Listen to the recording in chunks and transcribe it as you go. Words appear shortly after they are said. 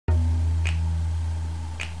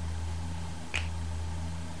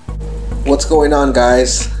What's going on,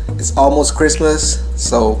 guys? It's almost Christmas,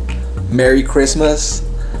 so Merry Christmas.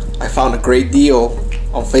 I found a great deal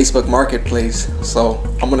on Facebook Marketplace, so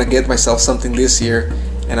I'm gonna get myself something this year,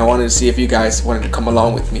 and I wanted to see if you guys wanted to come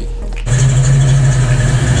along with me.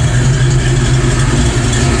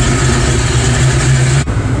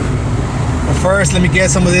 But first, let me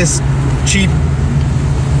get some of this cheap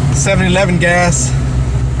 7-Eleven gas.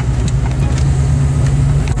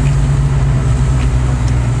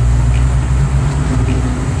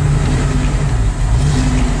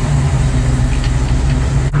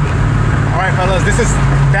 Alright fellas, this is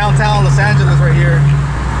downtown Los Angeles right here.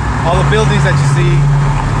 All the buildings that you see.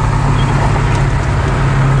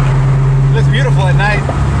 It looks beautiful at night.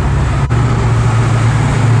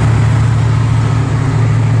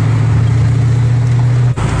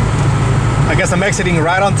 I guess I'm exiting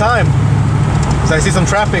right on time, so I see some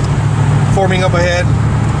traffic forming up ahead.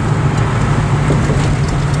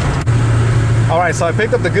 Alright, so I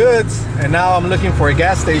picked up the goods and now I'm looking for a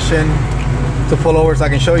gas station to pull over so I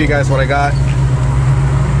can show you guys what I got.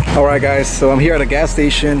 Alright guys, so I'm here at a gas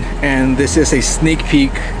station and this is a sneak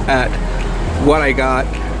peek at what I got,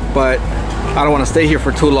 but I don't want to stay here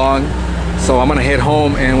for too long, so I'm gonna head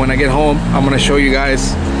home, and when I get home I'm gonna show you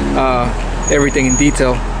guys everything in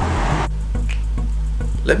detail.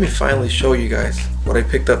 Let me finally show you guys what I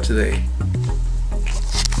picked up today.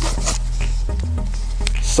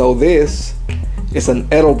 So this is an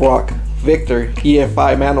Edelbrock Victor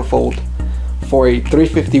EFI manifold for a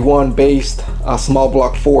 351 based small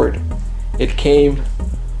block Ford. It came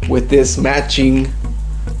with this matching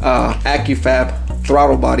AccuFab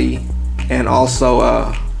throttle body and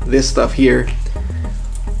also this stuff here.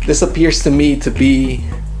 This appears to me to be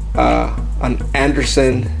an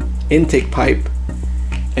Anderson intake pipe,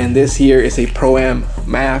 and this here is a Pro-Am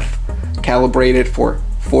MAF calibrated for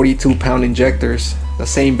 42-pound injectors, the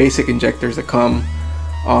same basic injectors that come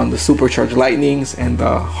on the supercharged Lightnings and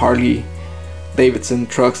the Harley Davidson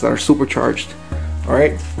trucks that are supercharged.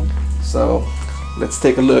 Alright, so let's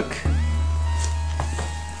take a look.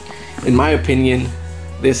 In my opinion,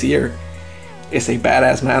 this here is a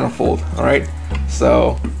badass manifold. Alright,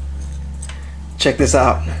 so check this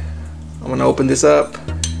out. I'm gonna open this up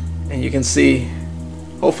and you can see,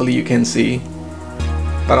 hopefully you can see,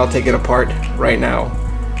 but I'll take it apart right now,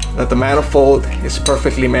 that the manifold is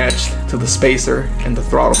perfectly matched to the spacer and the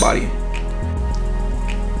throttle body.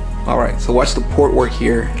 Alright, so watch the port work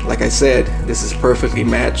here. Like I said, this is perfectly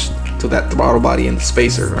matched to that throttle body and the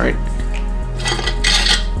spacer, right?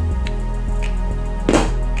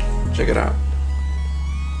 Check it out.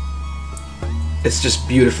 It's just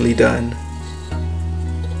beautifully done.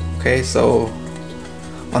 Okay, so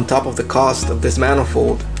on top of the cost of this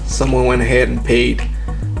manifold, someone went ahead and paid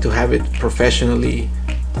to have it professionally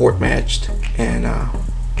port matched and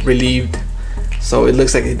relieved. So it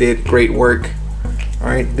looks like they did great work.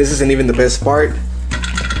 Alright, this isn't even the best part.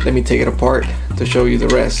 Let me take it apart to show you the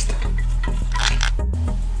rest.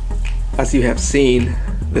 As you have seen,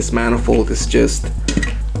 this manifold is just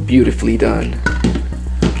beautifully done.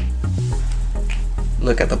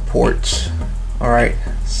 Look at the ports. Alright,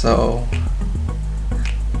 so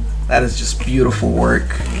that is just beautiful work.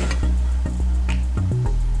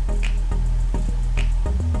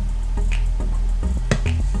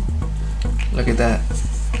 Look at that.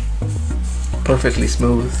 Perfectly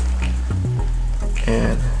smooth.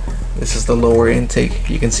 And this is the lower intake.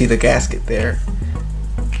 You can see the gasket there,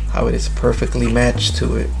 how it is perfectly matched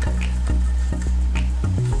to it.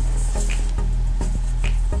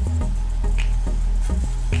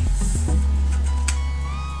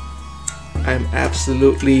 I'm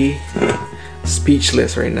absolutely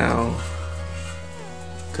speechless right now,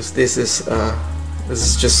 because this is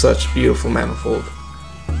just such beautiful manifold.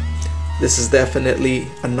 This is definitely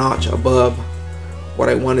a notch above what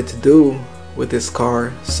I wanted to do with this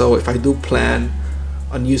car. So if I do plan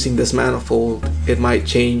on using this manifold, it might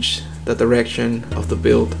change the direction of the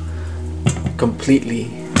build completely.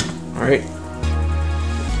 Alright,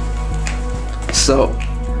 so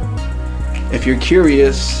if you're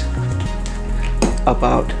curious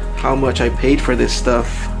about how much I paid for this stuff,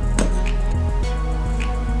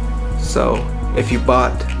 so if you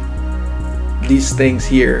bought these things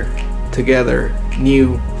here together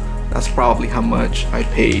new, that's probably how much I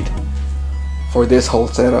paid for this whole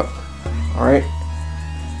setup. Alright,